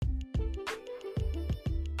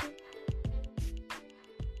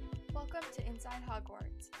Inside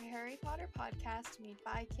Hogwarts, a Harry Potter podcast made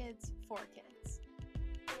by kids for kids.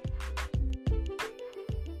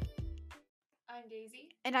 I'm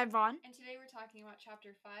Daisy. And I'm Vaughn. And today we're talking about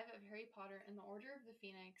Chapter 5 of Harry Potter and the Order of the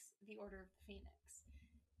Phoenix, the Order of the Phoenix.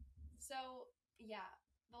 So, yeah,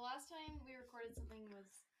 the last time we recorded something was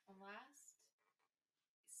last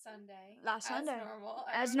Sunday. As normal.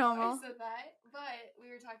 I said that. But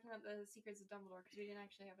we were talking about the Secrets of Dumbledore because we didn't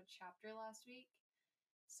actually have a chapter last week.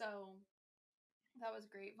 So that was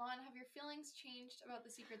great. Vaughn, have your feelings changed about the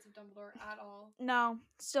Secrets of Dumbledore at all? No,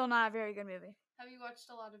 still not a very good movie. Have you watched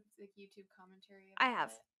a lot of like YouTube commentary I about have.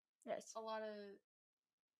 it? Yes. A lot of...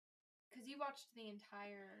 Because you watched the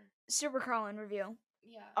entire... Super Carlin review.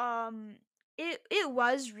 Yeah. It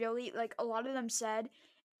was really, like, a lot of them said,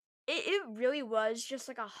 it really was just,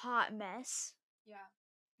 like, a hot mess. Yeah.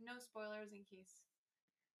 No spoilers in case.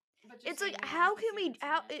 But just It's like, how can we,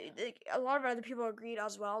 like, a lot of other people agreed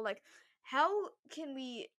as well, like, how can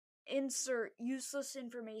we insert useless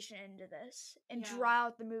information into this and draw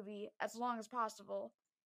out the movie as long as possible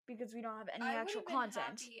because we don't have any actual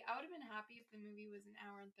content? I would have been happy if the movie was an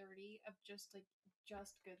hour and 30 of just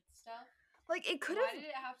good stuff. Like, it could have... Why did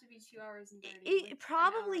it have to be 2 hours and 30? It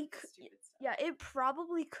probably could... Yeah, it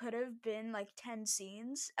probably could have been, like, 10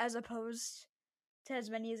 scenes as opposed to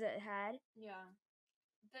as many as it had. Yeah.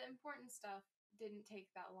 The important stuff didn't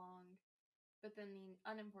take that long, but then the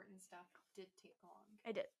unimportant stuff did take long.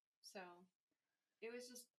 It did. So, it was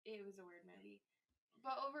a weird movie.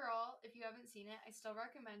 But overall, if you haven't seen it, I still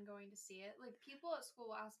recommend going to see it. Like, people at school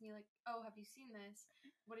will ask me, like, oh, have you seen this?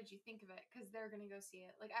 What did you think of it? Because they're going to go see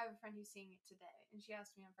it. Like, I have a friend who's seeing it today, and she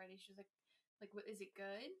asked me on Friday, she was like, what, is it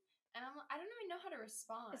good? And I don't even know how to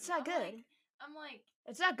respond. It's not good. I'm like...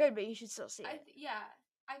 It's not good, but you should still see it.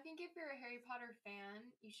 I think if you're a Harry Potter fan,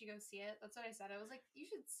 you should go see it. That's what I said. I was like, you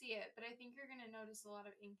should see it, but I think you're going to notice a lot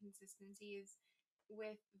of inconsistencies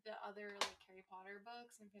with the other, like, Harry Potter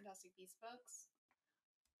books and Fantastic Beasts books.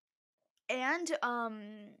 And,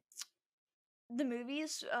 the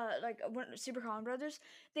movies, like, Super Carlin Brothers,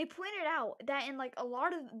 they pointed out that in, like, a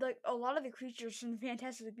lot of the creatures from the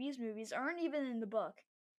Fantastic Beasts movies aren't even in the book.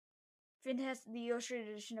 The illustrated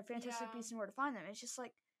edition of Fantastic Beasts and Where to Find Them. It's just,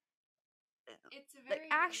 like... It's very...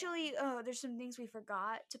 there's some things we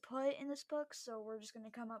forgot to put in this book, so we're just going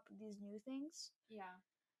to come up with these new things. Yeah.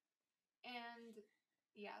 And,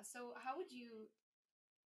 yeah, so how would you...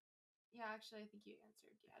 Yeah, actually, I think you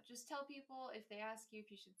answered. Yeah, just tell people if they ask you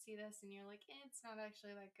if you should see this and you're like, it's not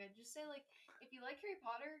actually that good. Just say, like, if you like Harry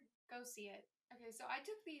Potter, go see it. Okay, so I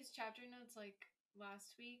took these chapter notes, like,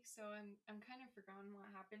 last week, so I'm kind of forgotten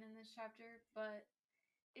what happened in this chapter, but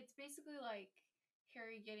it's basically, like,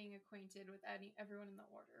 Harry getting acquainted with everyone in the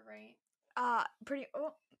Order, right? I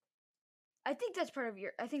think that's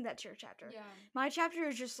that's your chapter. Yeah. My chapter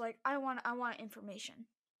is just like, I want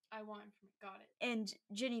information. Got it. And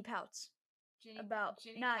Ginny pouts about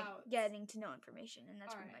not getting to know information, and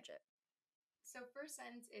that's pretty much it. So first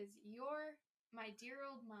sentence is, "You're my dear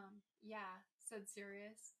old mom." Yeah, said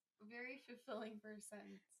Sirius. Very fulfilling first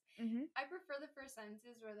sentence. Mm-hmm. I prefer the first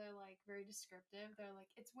sentences where they're, like, very descriptive. They're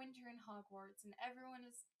like, it's winter in Hogwarts, and everyone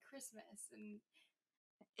is Christmas, and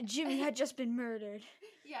Jimmy had just been murdered.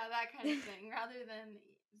 Yeah, that kind of thing, rather than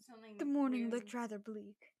something... The morning looked rather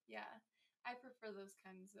bleak. Yeah, I prefer those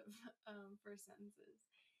kinds of first sentences.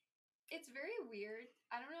 It's very weird.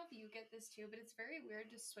 I don't know if you get this too, but it's very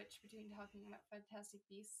weird to switch between talking about Fantastic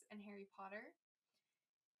Beasts and Harry Potter.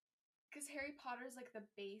 Because Harry Potter is, like, the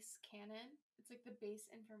base canon. It's, like, the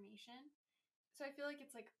base information. So I feel like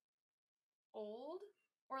it's, like, old,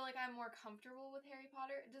 or, like, I'm more comfortable with Harry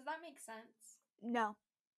Potter. Does that make sense? No.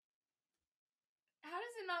 How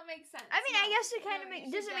does it not make sense? I mean, I guess it kind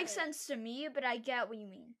of doesn't make sense to me, but I get what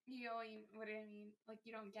you mean. You know what I mean? Like,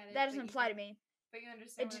 you don't get it. That doesn't apply to me. But you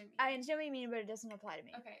understand what I mean. I understand what you mean, but it doesn't apply to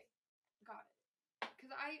me. Okay, got it.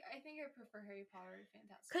 Because I think I prefer Harry Potter to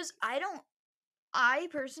Fantastic Beasts. Because I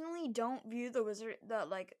personally don't view the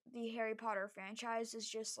Harry Potter franchise as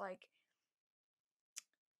just, like,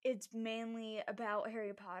 it's mainly about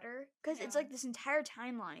Harry Potter. Because it's, like, this entire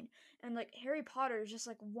timeline, and, like, Harry Potter is just,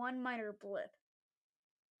 like, one minor blip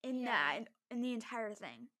in the entire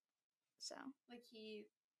thing. So, like,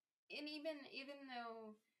 even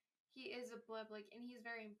though he is a blip, like, and he's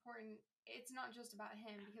very important, it's not just about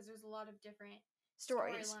him, because there's a lot of different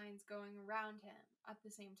storylines going around him at the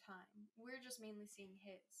same time. We're just mainly seeing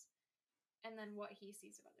his, and then what he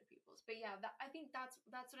sees of other people's. But yeah, I think that's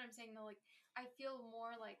what I'm saying, though. Like, I feel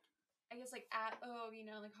more like, I guess, like,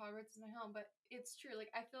 like, Hogwarts is my home, but it's true.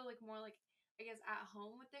 Like, I feel like more like, I guess, at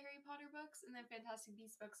home with the Harry Potter books, and then Fantastic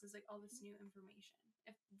Beasts books is, like, all this new information.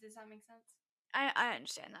 Does that make sense? I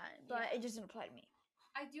understand that, but Yeah. it doesn't apply to me.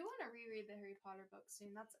 I do want to reread the Harry Potter books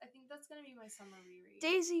soon. I think that's gonna be my summer reread.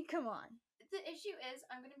 Daisy, come on. The issue is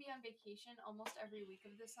I'm gonna be on vacation almost every week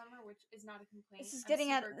of this summer, which is not a complaint. This is I'm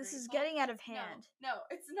getting super this is grateful. getting out of hand. No,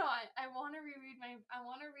 it's not. I want to read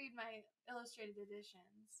my illustrated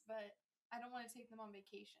editions, but I don't want to take them on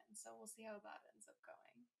vacation. So we'll see how that ends up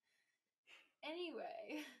going.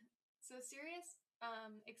 Anyway, so Sirius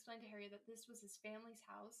explained to Harry that this was his family's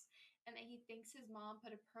house and that he thinks his mom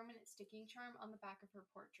put a permanent sticking charm on the back of her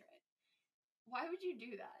portrait. Why would you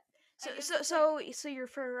do that? So you're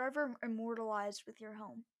forever immortalized with your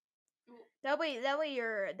home. That way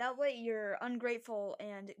your ungrateful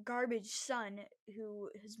and garbage son who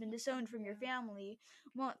has been disowned from your family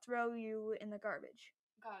won't throw you in the garbage.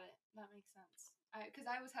 Got it. That makes sense. Because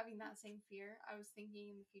I was having that same fear. I was thinking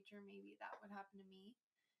in the future maybe that would happen to me.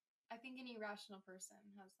 I think any rational person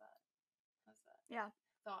has that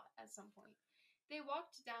thought at some point. They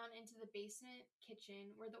walked down into the basement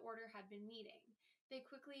kitchen where the order had been meeting. They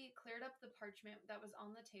quickly cleared up the parchment that was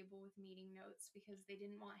on the table with meeting notes because they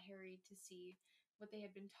didn't want Harry to see what they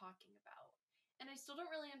had been talking about. And I still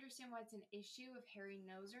don't really understand why it's an issue if Harry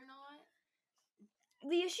knows or not.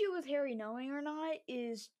 The issue with Harry knowing or not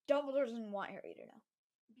is Dumbledore doesn't want Harry to know.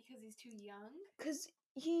 Because he's too young? Because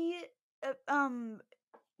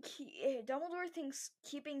Dumbledore thinks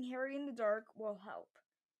keeping Harry in the dark will help.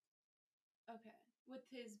 Okay. With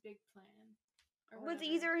his big plan. With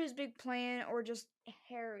either his big plan or just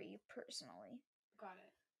Harry personally. Got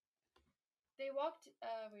it. They walked,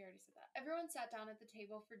 we already said that. Everyone sat down at the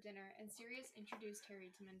table for dinner, and Sirius introduced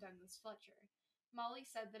Harry to Mundungus Fletcher. Molly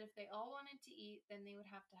said that if they all wanted to eat, then they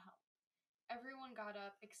would have to help. Everyone got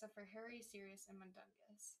up except for Harry, Sirius, and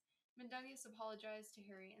Mundungus. Mundungus apologized to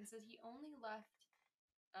Harry and said he only left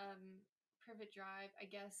Privet Drive, I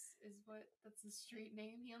guess that's the street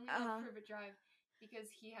name. He only left Privet Drive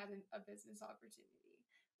because he had a business opportunity.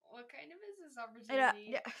 What kind of business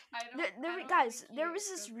opportunity? There was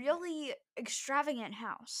this really extravagant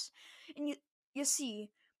house, and you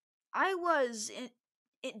see, I was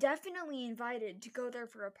definitely invited to go there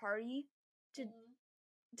for a party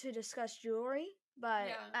to discuss jewelry, but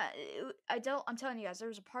I'm telling you guys, there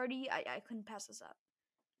was a party. I couldn't pass this up.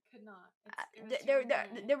 Could not.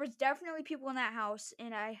 There was definitely people in that house,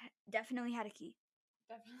 and I definitely had a key.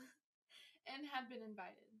 Definitely, and had been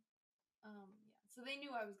invited. So they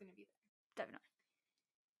knew I was going to be there. Definitely.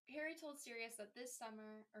 Harry told Sirius that his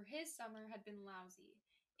summer had been lousy,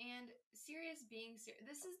 and Sirius being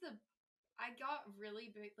I got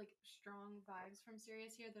really big, strong vibes from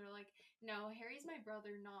Sirius here. They're like, no, Harry's my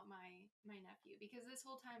brother, not my nephew. Because this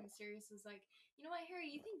whole time, Sirius was like, you know what,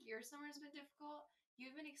 Harry, you think your summer's been difficult?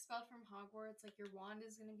 You've been expelled from Hogwarts. Like, your wand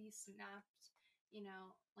is going to be snapped. You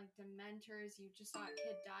know, like, Dementors. You just saw a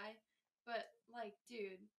kid die. But, like,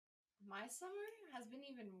 dude, my summer has been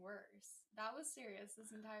even worse. That was Sirius, this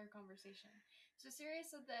entire conversation. So Sirius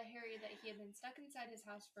said to Harry that he had been stuck inside his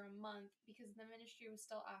house for a month because the Ministry was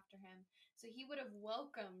still after him, so he would have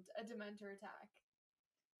welcomed a Dementor attack.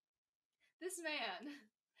 This man,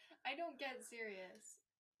 I don't get Sirius.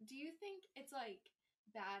 Do you think it's,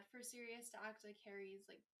 bad for Sirius to act like Harry's,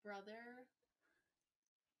 brother?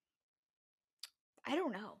 I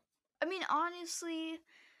don't know. I mean, honestly,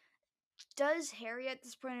 does Harry at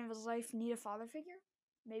this point of his life need a father figure?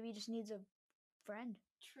 Maybe he just needs a friend.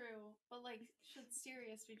 True, but should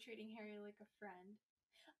Sirius be treating Harry like a friend?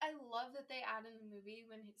 I love that they add in the movie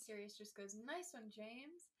when Sirius just goes, "Nice one,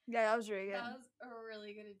 James." Yeah, that was really good. That was a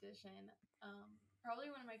really good addition.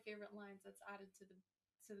 Probably one of my favorite lines that's added to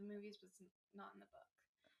the movies, but it's not in the book.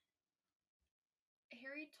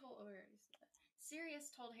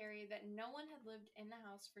 Sirius told Harry that no one had lived in the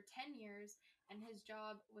house for 10 years, and his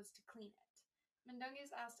job was to clean it.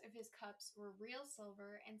 Mundungus asked if his cups were real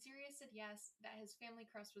silver, and Sirius said yes, that his family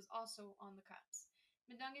crest was also on the cups.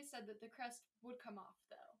 Mundungus said that the crest would come off,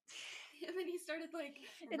 though. And then he started, rubbing.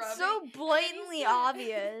 It's so blatantly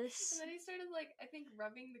obvious. And then he started, I think,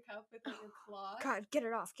 rubbing the cup with, a claw. God, get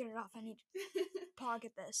it off. I need to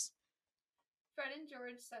pocket this. Fred and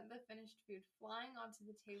George sent the finished food flying onto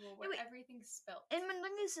the table where everything spilt. And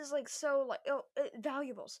Mundungus is,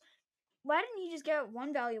 valuables. Why didn't he just get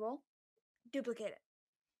one valuable, duplicate it?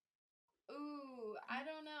 Ooh, I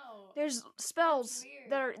don't know. There's spells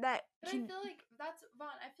that But I feel like that's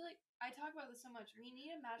Vaughn. I feel like I talk about this so much. We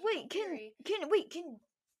need a magical theory.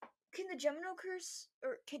 Can the Gemino curse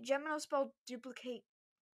or can Gemino spell duplicate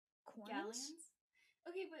coins? Galleons?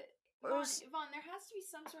 Okay, but Vaughn, there has to be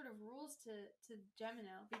some sort of rules to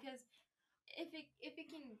Gemino, because if it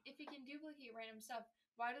can duplicate random stuff,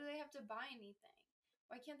 why do they have to buy anything?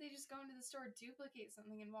 Why can't they just go into the store, duplicate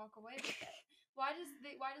something, and walk away with it? Why do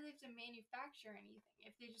they have to manufacture anything?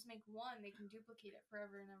 If they just make one, they can duplicate it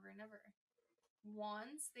forever and ever and ever.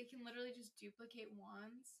 Wands, they can literally just duplicate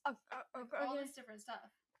wands. Like, all this different stuff.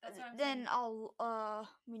 That's what I'm Then saying.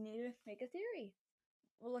 we need to make a theory.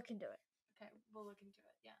 We'll look into it. Okay, we'll look into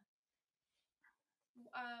it. Yeah.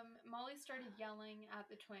 Molly started yelling at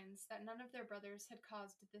the twins that none of their brothers had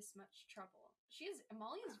caused this much trouble.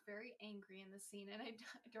 Molly is very angry in the scene, and I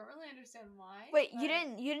don't really understand why. Wait, you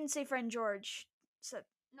didn't say friend George. So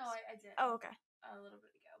no, I did. Oh, okay. A little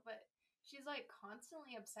bit ago, but she's like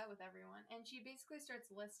constantly upset with everyone, and she basically starts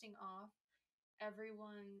listing off every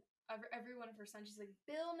one of her sons. She's like,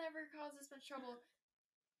 Bill never caused this much trouble.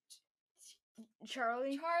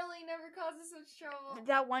 Charlie never causes such trouble.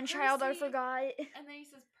 That one child I forgot. And then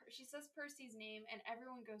she says Percy's name, and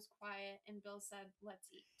everyone goes quiet. And Bill said, "Let's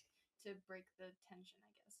eat," to break the tension,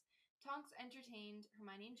 I guess. Tonks entertained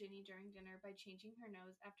Hermione and Ginny during dinner by changing her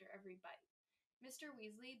nose after every bite. Mr.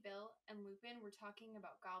 Weasley, Bill, and Lupin were talking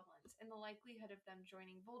about goblins and the likelihood of them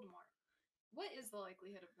joining Voldemort. What is the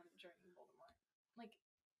likelihood of them joining Voldemort? Like,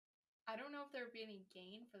 I don't know if there would be any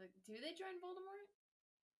gain for the. Do they join Voldemort?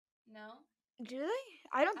 No. Do they?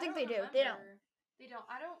 I don't think they do. They don't. They don't.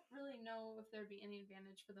 I don't really know if there'd be any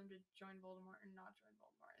advantage for them to join Voldemort or not join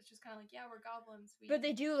Voldemort. It's just kind of like, yeah, we're goblins. But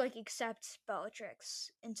they do like accept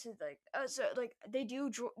Bellatrix into like so like they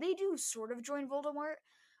do sort of join Voldemort.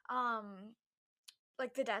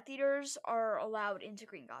 Like the Death Eaters are allowed into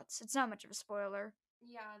Gringotts. It's not much of a spoiler.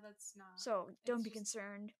 Yeah, that's not. So don't be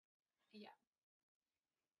concerned. Yeah.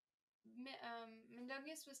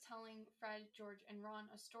 Mundungus was telling Fred, George, and Ron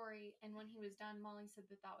a story, and when he was done, Molly said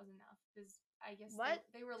that was enough because I guess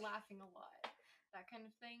they were laughing a lot, that kind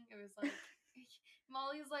of thing. It was like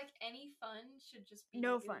Molly's like, any fun should just be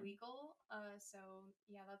illegal. So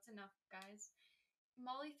yeah, that's enough, guys.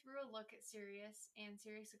 Molly threw a look at Sirius, and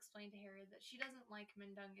Sirius explained to Harry that she doesn't like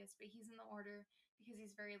Mundungus, but he's in the Order because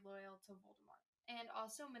he's very loyal to Voldemort, and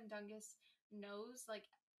also Mundungus knows like.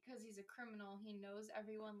 Because he's a criminal, he knows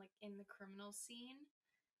everyone like in the criminal scene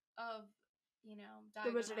of, Diagon the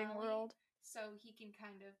Wizarding Alley, World. So he can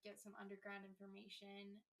kind of get some underground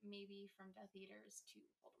information, maybe from Death Eaters to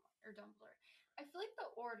Voldemort or Dumbledore. I feel like the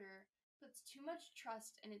Order puts too much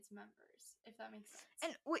trust in its members, if that makes sense.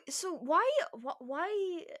 And wait, so why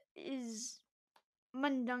is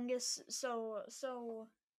Mundungus so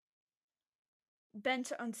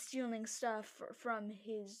bent on stealing stuff from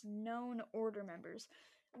his known Order members?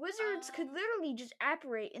 Wizards could literally just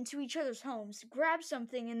apparate into each other's homes, grab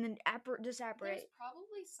something, and then disapparate. There's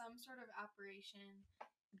probably some sort of apparition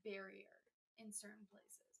barrier in certain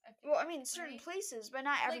places. I mean, certain places, but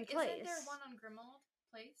not every place. Isn't there one on Grimmauld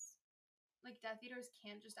Place? Like, Death Eaters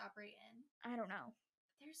can't just apparate in? I don't know.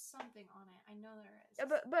 There's something on it. I know there is. Yeah,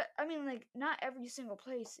 but I mean, like, not every single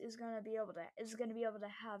place is gonna be able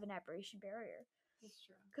to have an apparition barrier. That's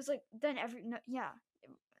true. Because like then Yeah,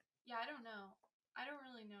 I don't know. I don't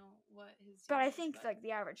really know what his. But I think like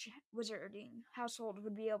the average wizarding household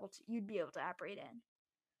you'd be able to apparate in.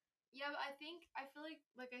 Yeah, but I feel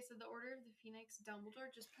like I said, the Order of the Phoenix,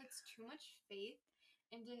 Dumbledore just puts too much faith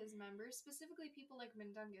into his members, specifically people like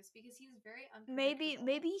Mundungus, because he's very unpredictable.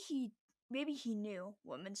 Maybe he knew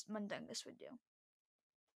what Mundungus would do.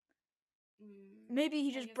 Maybe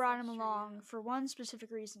he just brought him along for one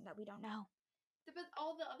specific reason that we don't know. But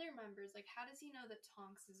all the other members, like, how does he know that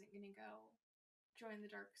Tonks isn't gonna go join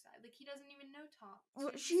the dark side? Like, he doesn't even know Tonks.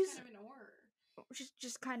 Well, she's kind of an Order. She's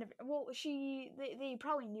just kind of they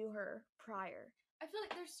probably knew her prior. I feel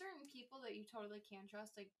like there's certain people that you totally can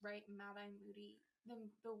trust, like, right, Mad-Eye Moody,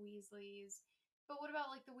 the Weasleys. But what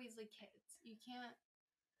about like the Weasley kids? You can't.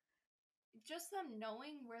 Just them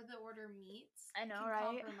knowing where the Order meets, I know, can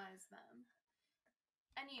right? Compromise them.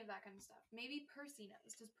 Any of that kind of stuff. Maybe Percy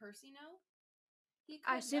knows. Does Percy know?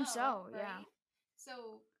 I assume so, right? Yeah.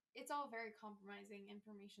 So it's all very compromising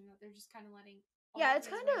information that they're just kind of letting. Yeah, it's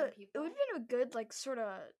kind of. It would have been a good like sort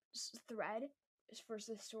of thread for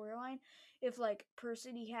the storyline if like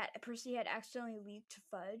Percy had accidentally leaked to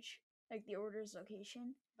Fudge like the Order's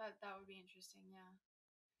location. That would be interesting, yeah.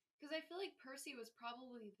 Because I feel like Percy was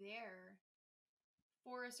probably there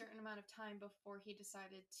for a certain amount of time before he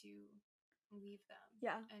decided to leave them.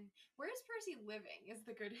 Yeah. And where is Percy living is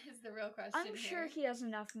the real question. I'm sure he has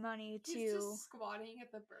enough money to. He's just squatting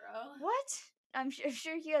at the Burrow. What? I'm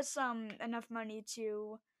sure he has enough money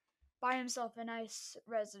to buy himself a nice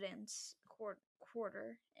residence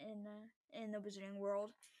quarter in the Wizarding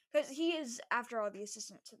World, because he is, after all, the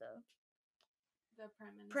assistant to the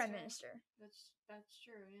Prime Minister. That's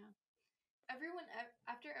true. Yeah.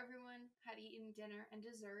 After everyone had eaten dinner and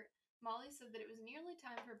dessert, Molly said that it was nearly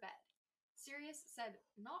time for bed. Sirius said,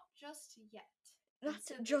 "Not just yet." Not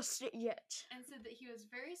just yet. And said that he was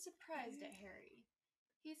very surprised at Harry.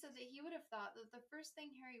 He said that he would have thought that the first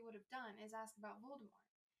thing Harry would have done is ask about Voldemort.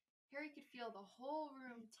 Harry could feel the whole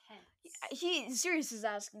room tense. Sirius is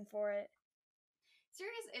asking for it.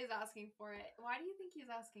 Sirius is asking for it. Why do you think he's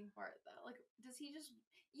asking for it, though? Like, does he just...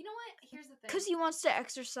 You know what? Here's the thing. Because he wants to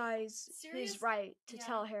exercise his right to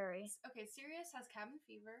tell Harry. Okay, Sirius has cabin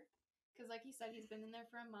fever. Because, like he said, he's been in there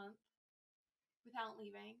for a month without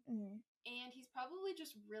leaving. Mm-hmm. And he's probably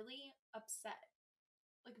just really upset.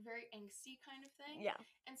 Like, very angsty kind of thing. Yeah.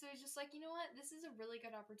 And so he's just like, you know what? This is a really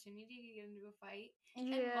good opportunity to get into a fight.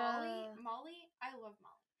 Yeah. And Molly, I love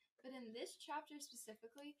Molly. But in this chapter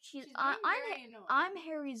specifically, I'm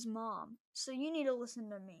Harry's mom, so you need to listen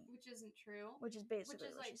to me. Which isn't true. Which is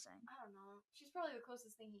basically what she's saying. I don't know. She's probably the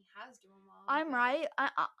closest thing he has to a mom. I'm right.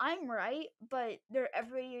 I'm right, but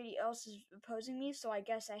everybody else is opposing me, so I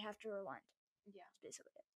guess I have to relent. Yeah. That's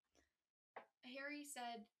basically it. Harry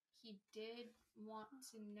said he did want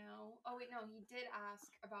to know... Oh, wait, no. He did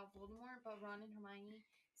ask about Voldemort, but Ron and Hermione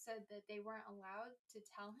said that they weren't allowed to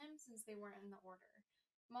tell him since they weren't in the Order.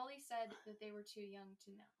 Molly said that they were too young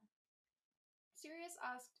to know. Sirius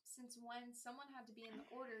asked since when someone had to be in the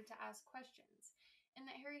Order to ask questions, and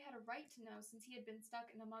that Harry had a right to know since he had been stuck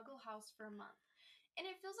in a Muggle house for a month. And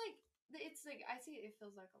it feels like, it's like, I say it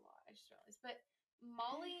feels like a lot, I just realized, but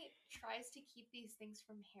Molly tries to keep these things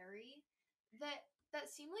from Harry that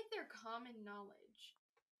seem like they're common knowledge.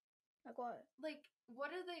 Like what? Like,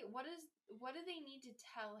 what do they need to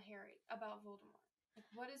tell Harry about Voldemort? Like,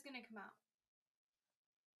 what is gonna come out?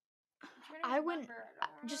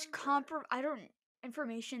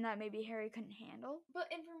 Information that maybe Harry couldn't handle. But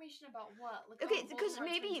information about what? Like, okay, because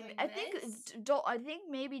maybe I think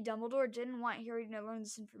maybe Dumbledore didn't want Harry to learn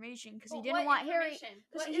this information because he didn't want Harry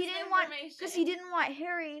he didn't want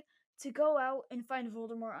Harry to go out and find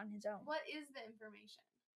Voldemort on his own. What is the information?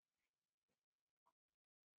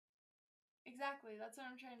 Exactly, that's what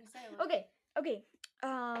I'm trying to say. Like, okay.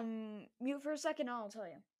 Mute for a second, and I'll tell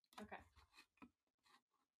you. Okay.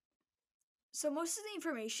 So most of the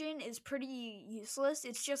information is pretty useless.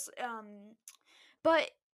 It's just,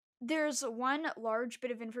 but there's one large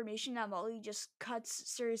bit of information that Molly just cuts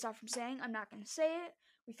Sirius off from saying. I'm not going to say it.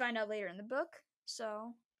 We find out later in the book,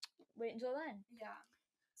 so wait until then. Yeah.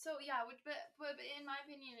 So, yeah, but in my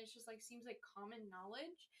opinion, it's just, like, seems like common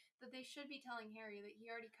knowledge that they should be telling Harry that he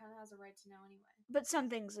already kind of has a right to know anyway. But some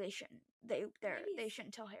things they shouldn't. They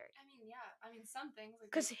shouldn't tell Harry. I mean, yeah. I mean, some things.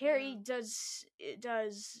 Because Harry does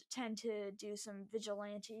tend to do some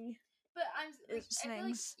vigilante. But I feel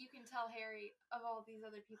like you can tell Harry of all these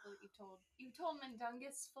other people that you've told. You've told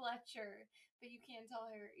Mundungus Fletcher, but you can't tell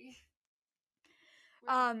Harry.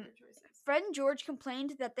 Fred and George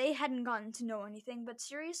complained that they hadn't gotten to know anything, but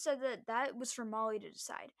Sirius said that was for Molly to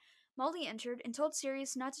decide. Molly entered and told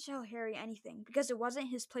Sirius not to tell Harry anything because it wasn't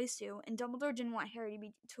his place to, and Dumbledore didn't want Harry to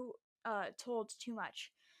be told too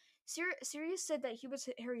much. Sirius said that he was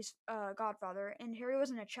Harry's godfather, and Harry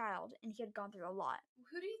wasn't a child, and he had gone through a lot.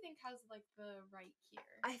 Who do you think has the right here?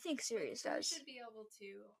 I think Sirius does. Who should be able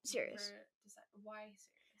to Sirius. Decide. Why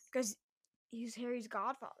Sirius? Because he's Harry's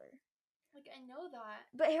godfather. Like, I know that.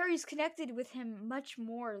 But Harry's connected with him much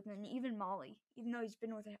more than even Molly, even though he's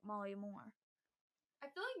been with Molly more. I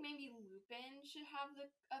feel like maybe Lupin should have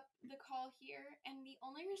the call here, and the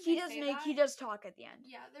only reason he does talk at the end.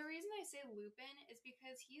 Yeah, the reason I say Lupin is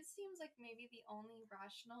because he seems like maybe the only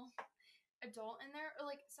rational adult in there, or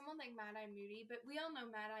like someone like Mad-Eye Moody. But we all know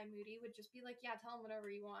Mad-Eye Moody would just be like, "Yeah, tell him whatever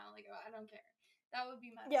you want. Like, I don't care." That would be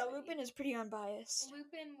Mad-Eye Moody. Lupin is pretty unbiased.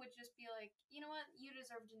 Lupin would just be like, "You know what? You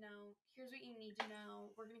deserve to know. Here's what you need to know.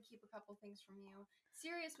 We're gonna keep a couple things from you."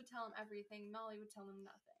 Sirius would tell him everything. Molly would tell him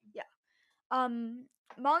nothing. Yeah.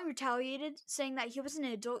 Molly retaliated, saying that he wasn't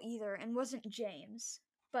an adult either and wasn't James.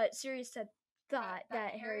 But Sirius said that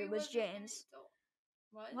Harry was James.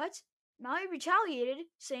 What? Molly retaliated,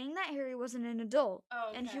 saying that Harry wasn't an adult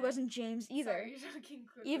and he wasn't James either. Sorry,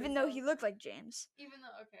 even though he looked like James.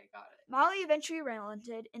 Okay, got it. Molly eventually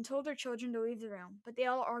relented and told her children to leave the room, but they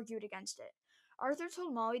all argued against it. Arthur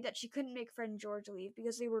told Molly that she couldn't make Fred and George leave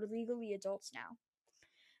because they were legally adults now.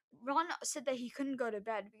 Ron said that he couldn't go to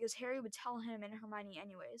bed because Harry would tell him and Hermione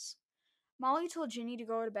anyways. Molly told Ginny to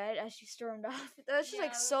go to bed as she stormed off. That's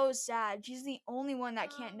just so sad. She's the only one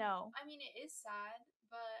that can't know. I mean, it is sad,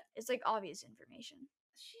 but it's like obvious information.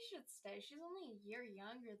 She should stay. She's only a year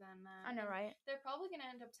younger than that. I know, right? They're probably gonna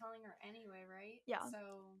end up telling her anyway, right? Yeah.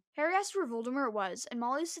 So Harry asked where Voldemort was, and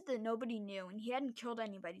Molly said that nobody knew and he hadn't killed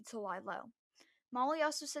anybody to lie low. Molly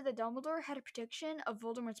also said that Dumbledore had a prediction of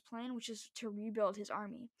Voldemort's plan, which is to rebuild his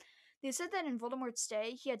army. They said that in Voldemort's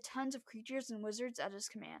day, he had tons of creatures and wizards at his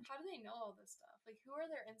command. How do they know all this stuff? Like, who are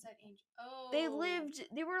their inside angels? Oh. They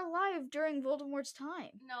were alive during Voldemort's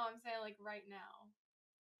time. No, I'm saying, like, right now.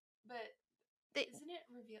 But isn't it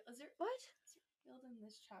revealed? Is it revealed in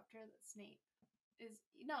this chapter that Snape is...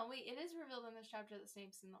 No, wait, it is revealed in this chapter that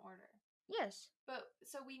Snape's in the Order. Yes. But,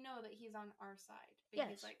 so we know that he's on our side. But yes.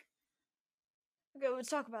 He's like... Okay, let's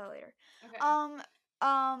talk about it later. Okay.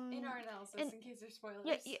 In our analysis, in case there's spoilers.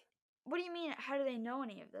 Yeah. What do you mean, how do they know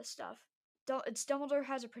any of this stuff? It's Dumbledore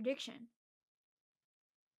has a prediction.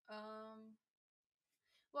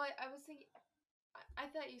 Well, I was thinking... I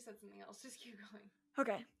thought you said something else. Just keep going.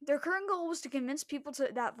 Okay. Their current goal was to convince people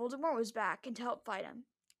that Voldemort was back and to help fight him.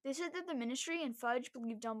 They said that the Ministry and Fudge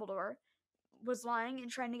believed Dumbledore was lying and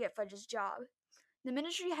trying to get Fudge's job. The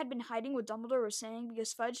Ministry had been hiding what Dumbledore was saying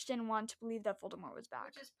because Fudge didn't want to believe that Voldemort was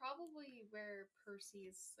back. Which is probably where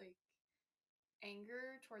Percy's, like,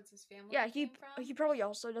 anger towards his family came from. He probably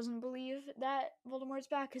also doesn't believe that Voldemort's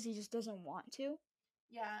back because he just doesn't want to.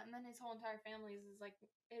 Yeah, and then his whole entire family is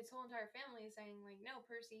saying, like, no,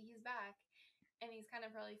 Percy, he's back. And he's kind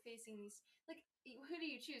of probably facing these, like, who do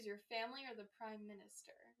you choose, your family or the Prime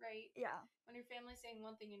Minister, right? Yeah. When your family's saying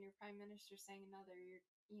one thing and your Prime Minister's saying another,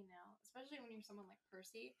 especially when you're someone like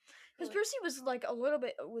Percy. Because Percy was, like,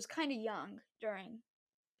 was kind of young during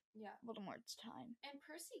Voldemort's time. And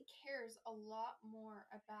Percy cares a lot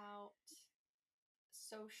more about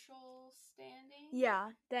social standing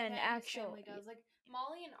than actual his family does. Like,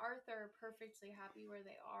 Molly and Arthur are perfectly happy where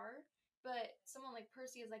they are, but someone like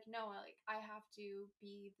Percy is like, no, I have to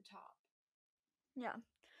be the top. Yeah.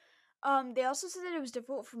 They also said that it was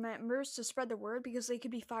difficult for members to spread the word because they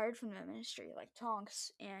could be fired from the Ministry, like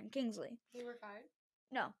Tonks and Kingsley. They were fired?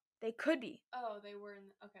 No, they could be. Oh, they were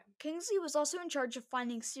okay. Kingsley was also in charge of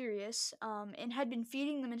finding Sirius, and had been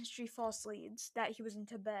feeding the Ministry false leads that he was in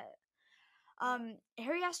Tibet.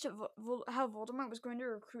 Harry asked how Voldemort was going to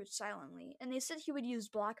recruit silently, and they said he would use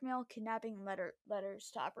blackmail, kidnapping, and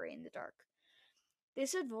letters to operate in the dark. They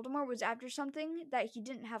said Voldemort was after something that he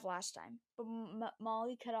didn't have last time, but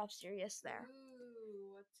Molly cut off Sirius there.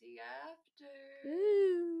 Ooh, what's he after?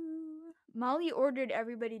 Ooh. Molly ordered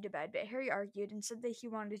everybody to bed, but Harry argued and said that he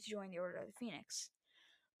wanted to join the Order of the Phoenix.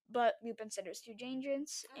 But Lupin said it was too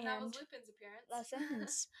dangerous, and that was Lupin's appearance. Last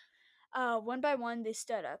sentence. One by one, they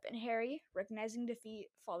stood up, and Harry, recognizing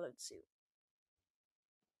defeat, followed suit.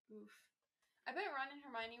 Oof. I bet Ron and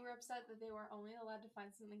Hermione were upset that they were only allowed to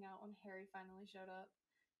find something out when Harry finally showed up.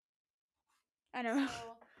 I know.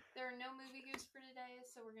 So, there are no movie goos for today,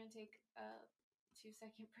 so we're going to take a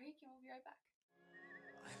 2-second break, and we'll be right back.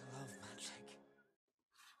 I love magic.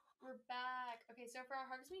 We're back. Okay, so for our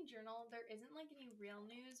Hogsmeade Journal, there isn't, like, any real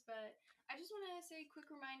news, but I just want to say a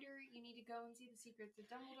quick reminder, you need to go and see The Secrets of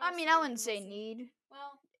Dumbledore. I mean, I wouldn't say need.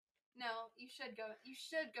 Well, no, you should go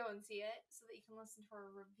and see it so that you can listen to our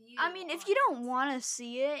review. I mean, if you don't want to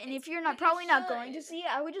see it, and if you're probably not going to see it,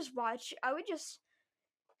 I would just watch. You'll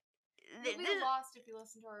be lost if you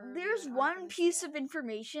listen to our review. There's one piece of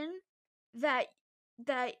information that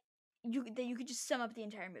you could just sum up the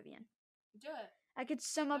entire movie in. Do it. I could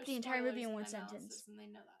sum up the entire movie in one sentence. And they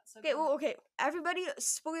know that. So okay. Everybody,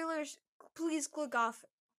 spoilers. Please click off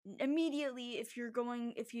immediately if you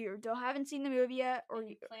haven't seen the movie yet, or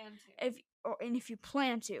you plan to. If you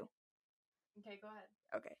plan to. Okay, go ahead.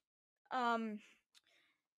 Okay.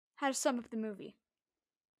 How to sum up the movie?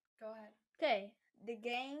 Go ahead. Okay, the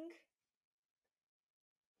gang.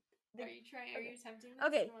 Are you attempting this?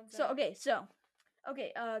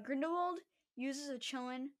 Okay. Grindelwald uses a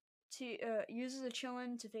Qilin to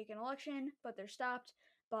fake an election, but they're stopped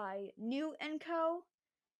by Newt and Co.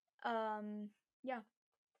 Yeah.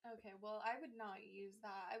 Okay, well, I would not use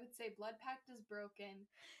that. I would say Blood Pact is broken.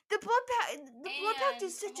 The Blood Pact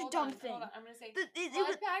is such a dumb thing. Hold on. I'm gonna say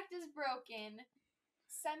Blood Pact is broken.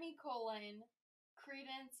 Semicolon.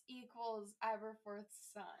 Credence equals Aberforth's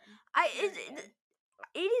son.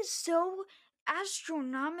 It is so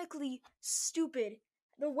astronomically stupid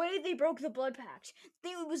the way they broke the Blood Pact.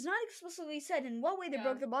 It was not explicitly said in what way they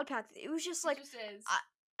broke the Blood Pact. It was just like, it just is.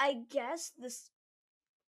 I guess this,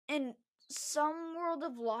 in some world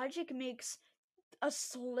of logic, makes a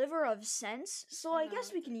sliver of sense. So I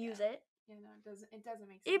guess we can use it. Yeah, no, it doesn't make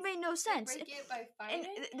sense. It made no sense. They break it by fighting.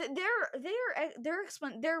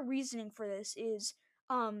 And their reasoning for this is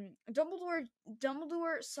Dumbledore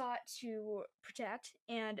sought to protect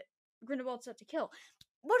and Grindelwald sought to kill.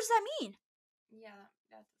 What does that mean? Yeah,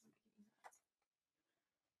 that doesn't make any sense.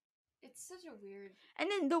 It's such a weird. And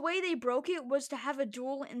then the way they broke it was to have a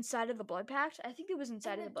duel inside of the Blood Pact. I think it was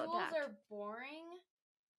inside of the Blood Pact. Duels are boring.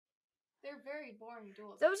 They're very boring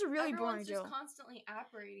duels. That was a really boring Everyone's duel. just constantly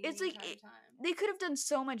apparating It's the like entire time. they could have done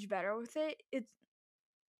so much better with it. It's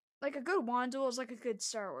like a good wand duel is like a good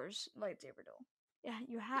Star Wars lightsaber duel. Yeah,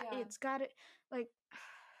 Yeah. it's got it like.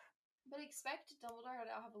 But expect Dumbledore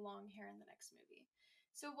to have a long hair in the next movie.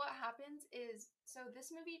 So what happens is, so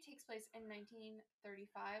this movie takes place in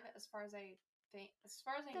 1935, as far as I know, it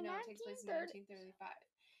takes place in 1935.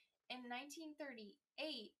 In 1938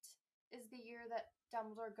 is the year that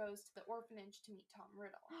Dumbledore goes to the orphanage to meet Tom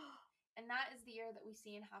Riddle. And that is the year that we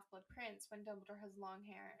see in Half-Blood Prince when Dumbledore has long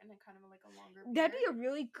hair and a kind of like a longer beard. That'd be a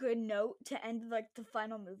really good note to end like the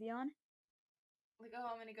final movie on. Like,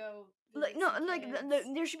 oh, I'm gonna go Like visit no, some like kids.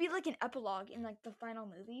 there should be like an epilogue in like the final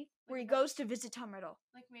movie where he Like goes to visit Tom Riddle.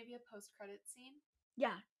 Like maybe a post-credit scene.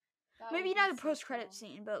 Yeah, That maybe would not be a so post-credit cool.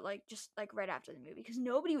 scene, but like just like right after the movie, because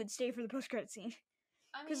nobody would stay for the post-credit scene.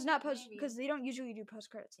 I Because mean, it's not post, maybe. because they don't usually do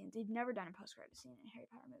post-credit scenes. They've never done a post-credit scene in a Harry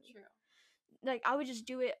Potter movie. True. Like I would just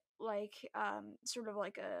do it like sort of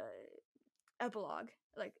like a epilogue,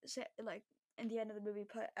 like in the end of the movie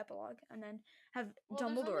put epilogue, and then have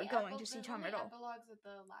Dumbledore going to see Tom Riddle. Epilogues at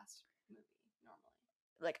the last movie normally.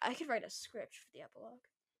 Like I could write a script for the epilogue.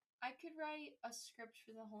 I could write a script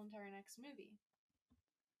for the whole entire next movie,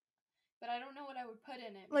 but I don't know what I would put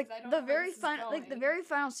in it. Like I don't the know where very this is final, like the going. very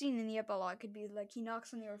final scene in the epilogue could be like he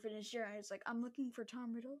knocks on the orphanage door and it's like I'm looking for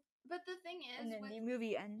Tom Riddle, But the thing is, and then the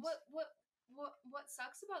movie ends. What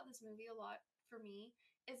sucks about this movie a lot for me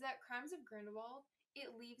is that Crimes of Grindelwald,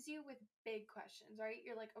 it leaves you with big questions, right?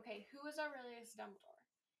 You're like, okay, who is Aurelius Dumbledore?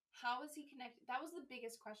 How is he connected? That was the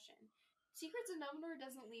biggest question. Secrets of Dumbledore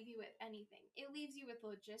doesn't leave you with anything. It leaves you with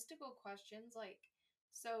logistical questions like,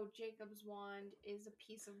 so Jacob's wand is a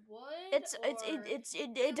piece of wood.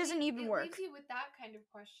 It doesn't even work. It leaves you with that kind of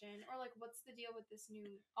question, or like, what's the deal with this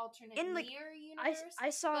new alternate like, mirror universe? I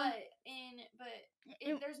saw,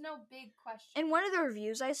 there's no big question. in one of the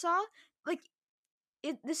reviews I saw, like,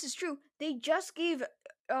 this is true. They just gave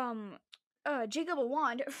Jacob a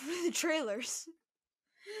wand for the trailers.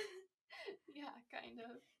 Yeah, kind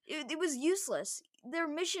of. It was useless. Their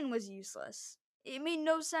mission was useless. It made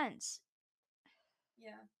no sense.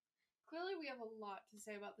 Yeah. Clearly we have a lot to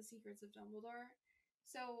say about the Secrets of Dumbledore.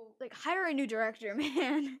 So like hire a new director,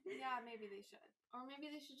 man. Yeah, maybe they should. Or maybe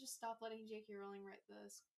they should just stop letting J.K. Rowling write the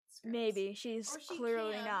scripts. Maybe she's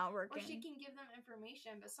clearly not working. Or she can give them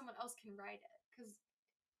information, but someone else can write it, because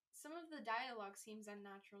some of the dialogue seems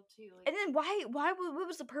unnatural too. Like, and then what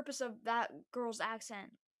was the purpose of that girl's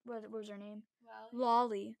accent? What was her name?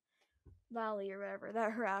 Lolly or whatever.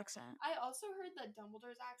 That her accent. I also heard that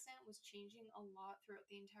Dumbledore's accent was changing a lot throughout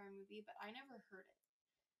the entire movie, but I never heard it.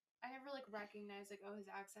 I never like recognized like, oh, his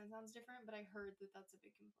accent sounds different, but I heard that that's a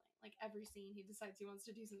big complaint. Like every scene he decides he wants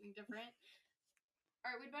to do something different.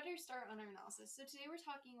 All right, we'd better start on our analysis. So today we're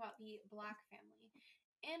talking about the Black family.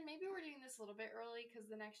 And maybe we're doing this a little bit early because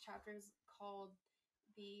the next chapter is called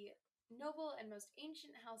The Noble and Most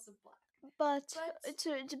Ancient House of Black. But it's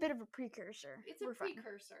a bit of a precursor. It's a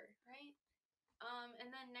precursor, right?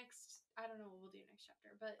 And then next, I don't know what we'll do next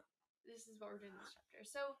chapter, but this is what we're doing this chapter.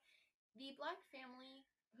 So the Black family,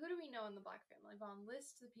 who do we know in the Black family? Vaughn,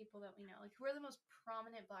 list the people that we know. Like, who are the most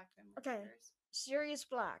prominent Black family members? Sirius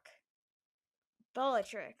Black,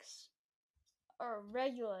 Bellatrix, or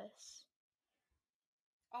Regulus.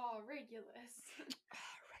 Oh, Regulus.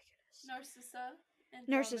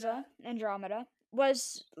 Andromeda.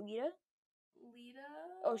 Was Lita?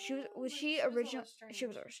 Oh, was she original? She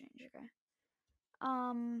was Strange. Okay.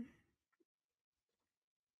 I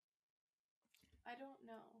don't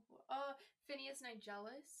know. Phineas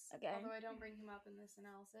Nigellus. Okay. Although I don't bring him up in this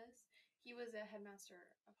analysis, he was a headmaster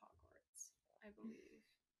of Hogwarts, I believe.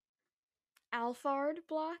 Alphard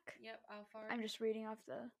Black. Yep, Alphard. I'm just reading off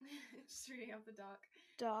the.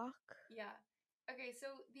 doc. Yeah. Okay,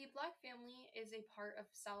 so the Black family is a part of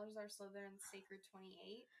Salazar Slytherin's Sacred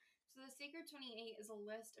 28. So the Sacred 28 is a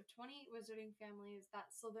list of 28 wizarding families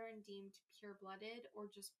that Slytherin deemed pure-blooded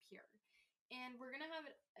or just pure. And we're going to have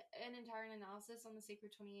an entire analysis on the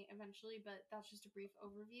Sacred 28 eventually, but that's just a brief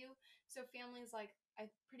overview. So families like,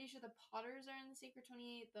 I'm pretty sure the Potters are in the Sacred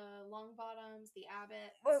 28, the Longbottoms, the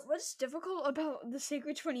Abbotts. What's difficult about the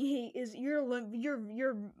Sacred 28 is your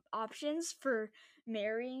options for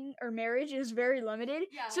marrying or marriage is very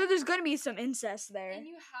limited. Yeah. So there's going to be some incest there. And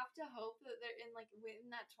you have to hope that they're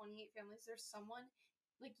within that 28 families, there's someone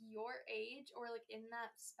like your age or like in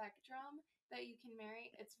that spectrum that you can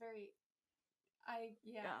marry. It's very...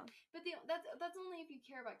 Yeah. But that's only if you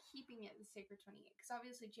care about keeping it the Sacred 28, because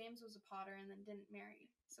obviously James was a Potter and then didn't marry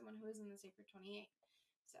someone who was in the Sacred 28.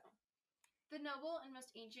 So The noble and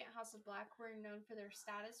most ancient House of Black were known for their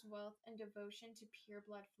status, wealth, and devotion to pure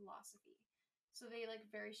blood philosophy. So they like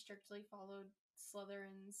very strictly followed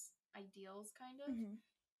Slytherin's ideals, kind of. Mhm.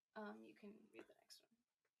 You can read the next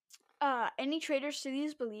one. Any traitors to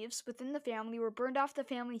these beliefs within the family were burned off the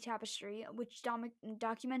family tapestry, which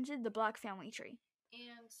documented the Black family tree.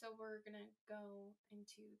 And so we're gonna go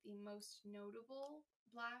into the most notable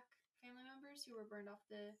Black family members who were burned off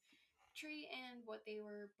the tree and what they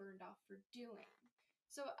were burned off for doing.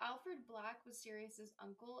 So Alfred Black was Sirius's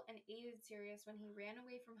uncle and aided Sirius when he ran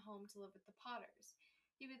away from home to live with the Potters.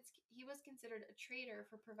 He was considered a traitor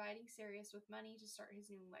for providing Sirius with money to start his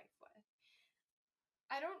new life with.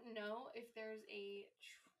 I don't know if there's a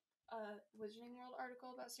Wizarding World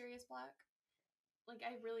article about Sirius Black. Like,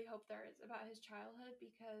 I really hope there is about his childhood,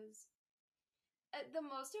 because the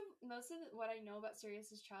most of what I know about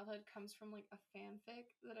Sirius's childhood comes from like a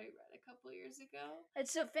fanfic that I read a couple years ago.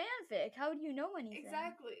 It's a fanfic. How do you know anything?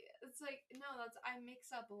 Exactly. It's like, no, I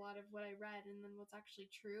mix up a lot of what I read and then what's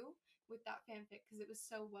actually true with that fanfic because it was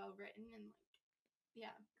so well written and like,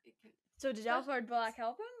 yeah, it can. So did Alfred Black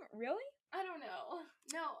help him? Really? I don't know.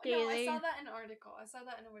 No, I saw that in an article. I saw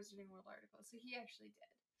that in a Wizarding World article. So he actually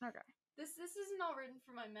did. Okay. This isn't all written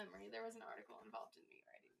from my memory. There was an article involved in me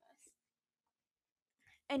writing this.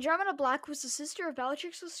 Andromeda Black was the sister of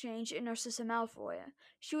Bellatrix Lestrange and Narcissa Malfoy.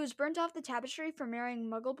 She was burnt off the tapestry for marrying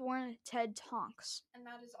Muggle-born Ted Tonks. And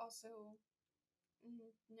that is also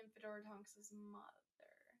Nymphadora Tonks' mother.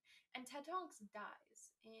 And Ted Tonks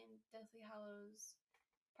dies in Deathly Hallows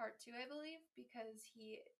Part 2, I believe, because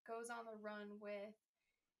he goes on the run with...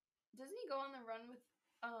 Doesn't he go on the run with,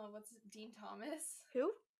 Dean Thomas?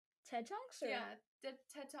 Who? Ted Tonks? Or? Yeah,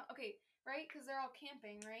 Ted Tonks. Okay, right? Because they're all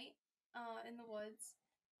camping, right? In the woods.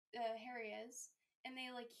 Harry is. And they,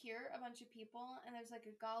 like, hear a bunch of people, and there's, like,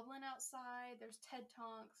 a goblin outside. There's Ted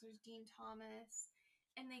Tonks. There's Dean Thomas.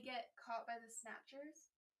 And they get caught by the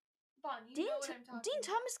Snatchers. Bon, you know what I'm talking Dean about.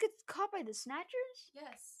 Thomas gets caught by the Snatchers?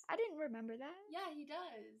 Yes. I didn't remember that. Yeah, he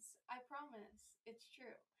does. I promise. It's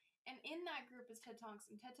true. And in that group is Ted Tonks,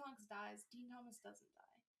 and Ted Tonks dies. Dean Thomas doesn't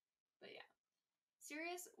die. But yeah.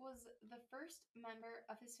 Sirius was the first member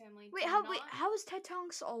of his family Wait, how is Ted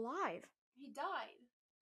Tonks alive? He died.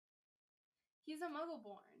 He's a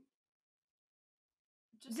Muggle-born.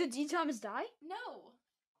 Did Dean Thomas die? No.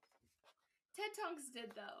 Ted Tonks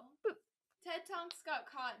did, though. But Ted Tonks got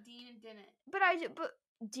caught. Dean didn't. But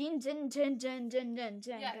Dean didn't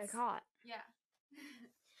get caught. Yeah.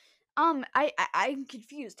 I'm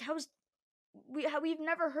confused. We've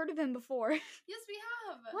never heard of him before. Yes, we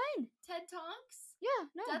have. When? Ted Tonks? Yeah,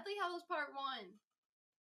 no. Deathly Hallows Part 1.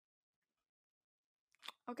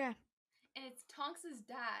 Okay. And it's Tonks'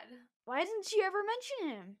 dad. Why didn't she ever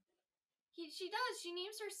mention him? She does. She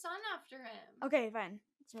names her son after him. Okay, fine.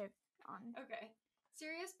 Let's move on. Okay.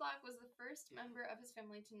 Sirius Black was the first member of his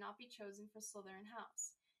family to not be chosen for Slytherin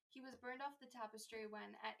House. He was burned off the tapestry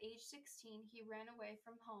when, at age 16, he ran away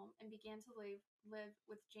from home and began to live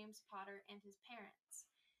with James Potter and his parents.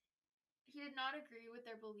 He did not agree with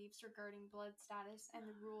their beliefs regarding blood status and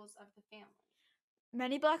the rules of the family.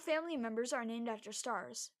 Many Black family members are named after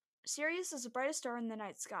stars. Sirius is the brightest star in the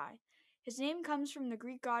night sky. His name comes from the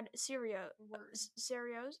Greek god Sirios,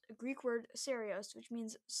 Greek word Sirios, which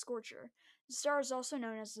means scorcher. The star is also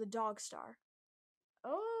known as the dog star.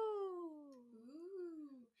 Oh!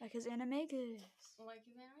 Ooh. Like his animagus. Like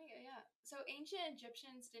his animagus, yeah. So ancient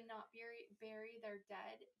Egyptians did not bury their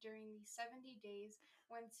dead during the 70 days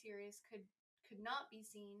when Sirius could not be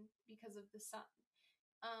seen because of the sun.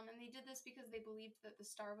 And they did this because they believed that the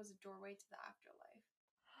star was a doorway to the afterlife.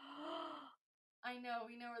 I know,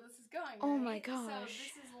 we know where this is going, right? Oh my gosh. So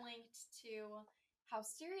this is linked to how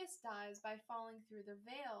Sirius dies by falling through the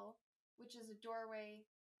veil, which is a doorway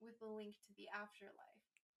with a link to the afterlife.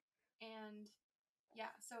 And yeah,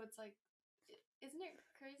 so it's like, isn't it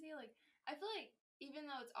crazy? Like, I feel like even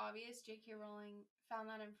though it's obvious J.K. Rowling found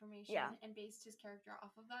that information and based his character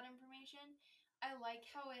off of that information, I like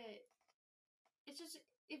how it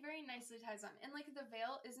very nicely ties on. And like the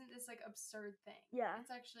veil isn't this like absurd thing. Yeah. It's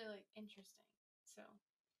actually like interesting. So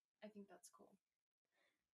I think that's cool.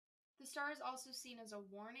 The star is also seen as a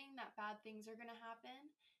warning that bad things are going to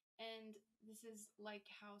happen. And this is like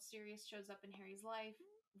how Sirius shows up in Harry's life.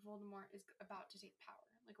 Voldemort is about to take power,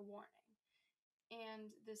 like a warning.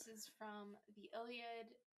 And this is from the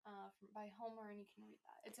Iliad by Homer, and you can read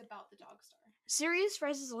that. It's about the dog star. Sirius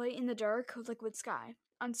rises late in the dark, liquid sky.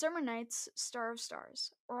 On summer nights, star of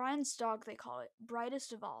stars. Orion's dog, they call it,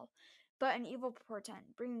 brightest of all, but an evil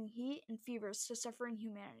portent, bringing heat and fevers to suffering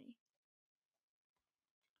humanity.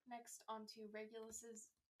 Next, on to Regulus's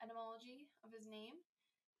etymology of his name.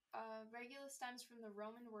 Regulus stems from the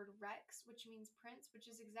Roman word rex, which means prince, which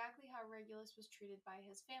is exactly how Regulus was treated by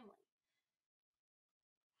his family.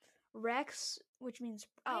 Rex, which means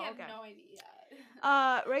I have okay. no idea.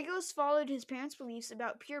 Regulus followed his parents' beliefs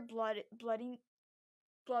about pure bloodlines.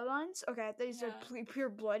 Okay, I thought you said Yeah. pure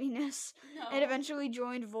bloodiness, No. and eventually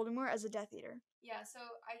joined Voldemort as a Death Eater. Yeah, so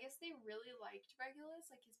I guess they really liked Regulus.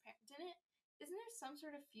 Like his parents isn't there some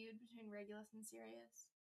sort of feud between Regulus and Sirius?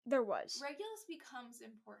 There was. Regulus becomes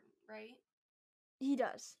important, right? He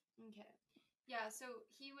does. Okay. Yeah, so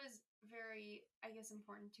he was very, I guess,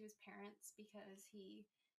 important to his parents because he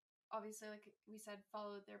obviously, like we said,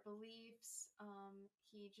 followed their beliefs.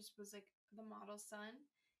 He just was like the model son.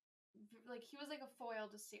 Like he was like a foil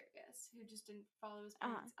to Sirius, who just didn't follow his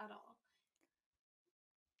parents at all.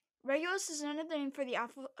 Regulus is another name for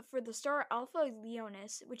the star Alpha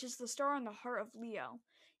Leonis, which is the star on the heart of Leo.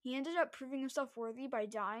 He ended up proving himself worthy by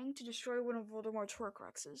dying to destroy one of Voldemort's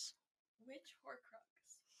Horcruxes. Which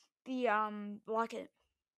Horcrux? The locket.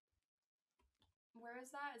 Where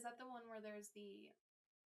is that? Is that the one where there's the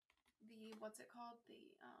what's it called?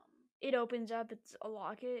 It opens up. It's a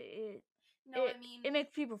locket. It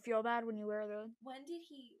makes people feel bad when you wear the. How did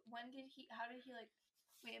he like?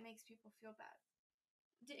 Wait, it makes people feel bad.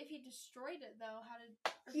 If he destroyed it though, how did?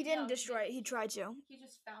 He didn't destroy it. He tried to. He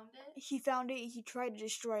just found it. He found it. He tried to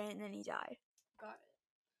destroy it, and then he died. Got it.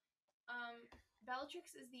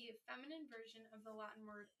 Bellatrix is the feminine version of the Latin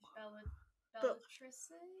word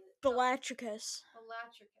Bellatrix. Bellatricus,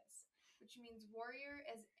 which means warrior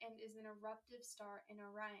and is an eruptive star in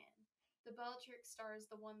Orion. The Bellatrix star is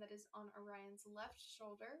the one that is on Orion's left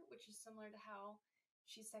shoulder, which is similar to how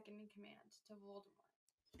she's second in command to Voldemort.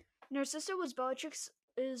 Narcissa was Bellatrix's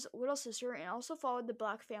little sister and also followed the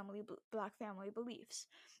Black family beliefs.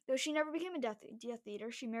 Though she never became a Death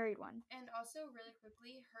Eater, she married one. And also, really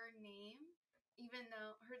quickly, her name, even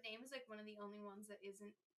though her name is like one of the only ones that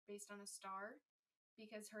isn't based on a star,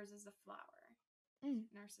 because hers is a flower.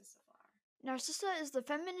 Narcissa flower. Narcissa is the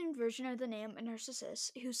feminine version of the name Narcissus,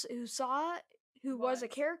 who was a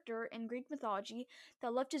character in Greek mythology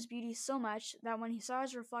that loved his beauty so much that when he saw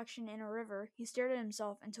his reflection in a river, he stared at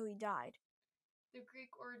himself until he died. The Greek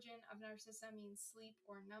origin of Narcissa means sleep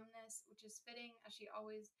or numbness, which is fitting as she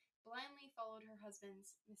always blindly followed her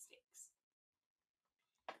husband's mistakes.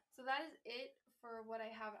 So that is it for what I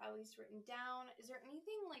have at least written down. Is there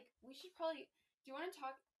anything like we should probably do you want to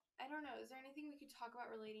talk? I don't know. Is there anything we could talk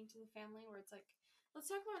about relating to the family where it's like,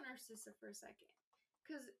 let's talk about Narcissa for a second.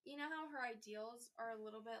 Because you know how her ideals are a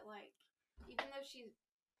little bit like, even though she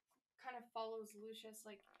kind of follows Lucius,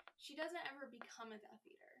 like, she doesn't ever become a Death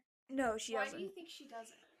Eater. No, she doesn't. Why do you think she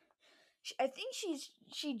doesn't? I think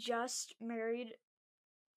she just married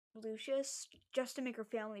Lucius just to make her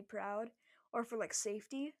family proud or for like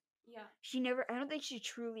safety. Yeah. I don't think she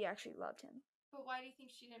truly actually loved him. But why do you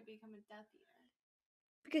think she didn't become a Death Eater?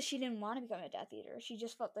 Because she didn't want to become a Death Eater. She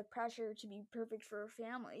just felt the pressure to be perfect for her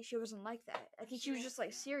family. She wasn't like that. I think she was just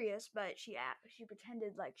like serious, but she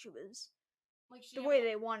pretended like she was like the way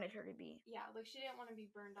they wanted her to be. Yeah, like she didn't want to be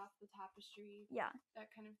burned off the tapestry. Yeah.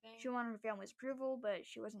 That kind of thing. She wanted her family's approval, but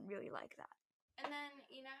she wasn't really like that. And then,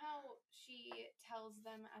 you know how she tells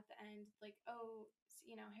them at the end, like, oh,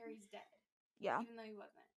 you know, Harry's dead. Yeah. Even though he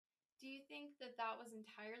wasn't. Do you think that was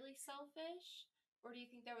entirely selfish? Or do you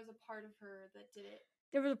think there was a part of her that did it?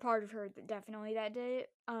 There was a part of her that definitely did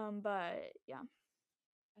it. But yeah.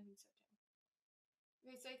 I think so too.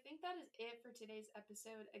 Okay, so I think that is it for today's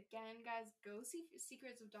episode. Again, guys, go see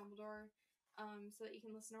Secrets of Dumbledore, so that you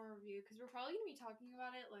can listen to our review, because we're probably gonna be talking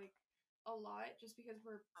about it like a lot, just because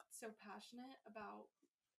we're so passionate about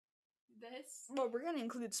this. Well, we're gonna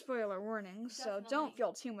include spoiler warnings, so don't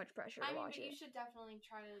feel too much pressure to watch it. You should definitely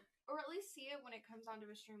try to, or at least see it when it comes onto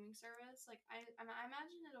a streaming service. Like I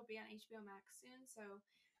imagine it'll be on HBO Max soon, so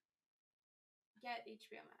get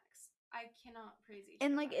HBO Max. I cannot praise HBO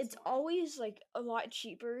and like Max it's more. always like a lot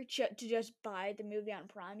cheaper to just buy the movie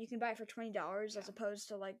on Prime. You can buy it for $20 as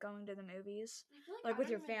opposed to like going to the movies, like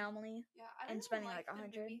with your family. Yeah, I don't and spending like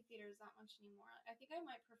like $100. movie theaters that much anymore. I think I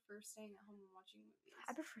might prefer staying at home and watching movies.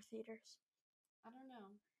 I prefer theaters. I don't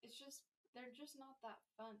know. It's just they're just not that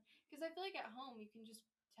fun. Because I feel like at home you can just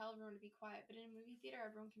tell everyone to be quiet, but in a movie theater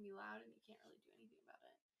everyone can be loud and you can't really do anything about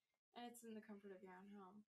it. And it's in the comfort of your own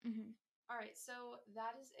home. Mm-hmm. All right, so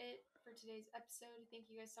that is it for today's episode. Thank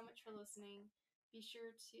you guys so much for listening. Be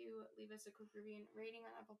sure to leave us a quick review and rating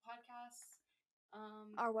on Apple Podcasts.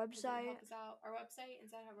 Our website. Help us out. Our website,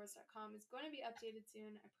 InsideHogwarts.com, is going to be updated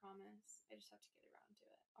soon. I promise. I just have to get around to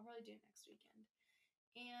it. I'll probably do it next weekend.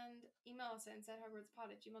 And email us at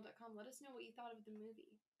insidehogwartspod@gmail.com. Let us know what you thought of the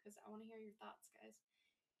movie, because I want to hear your thoughts, guys.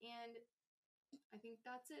 And I think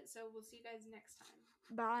that's it. So we'll see you guys next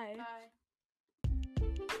time. Bye. Bye.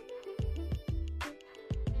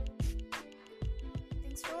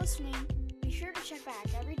 Thanks for listening. Be sure to check back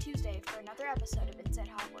every Tuesday for another episode of Inside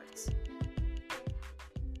Hogwarts.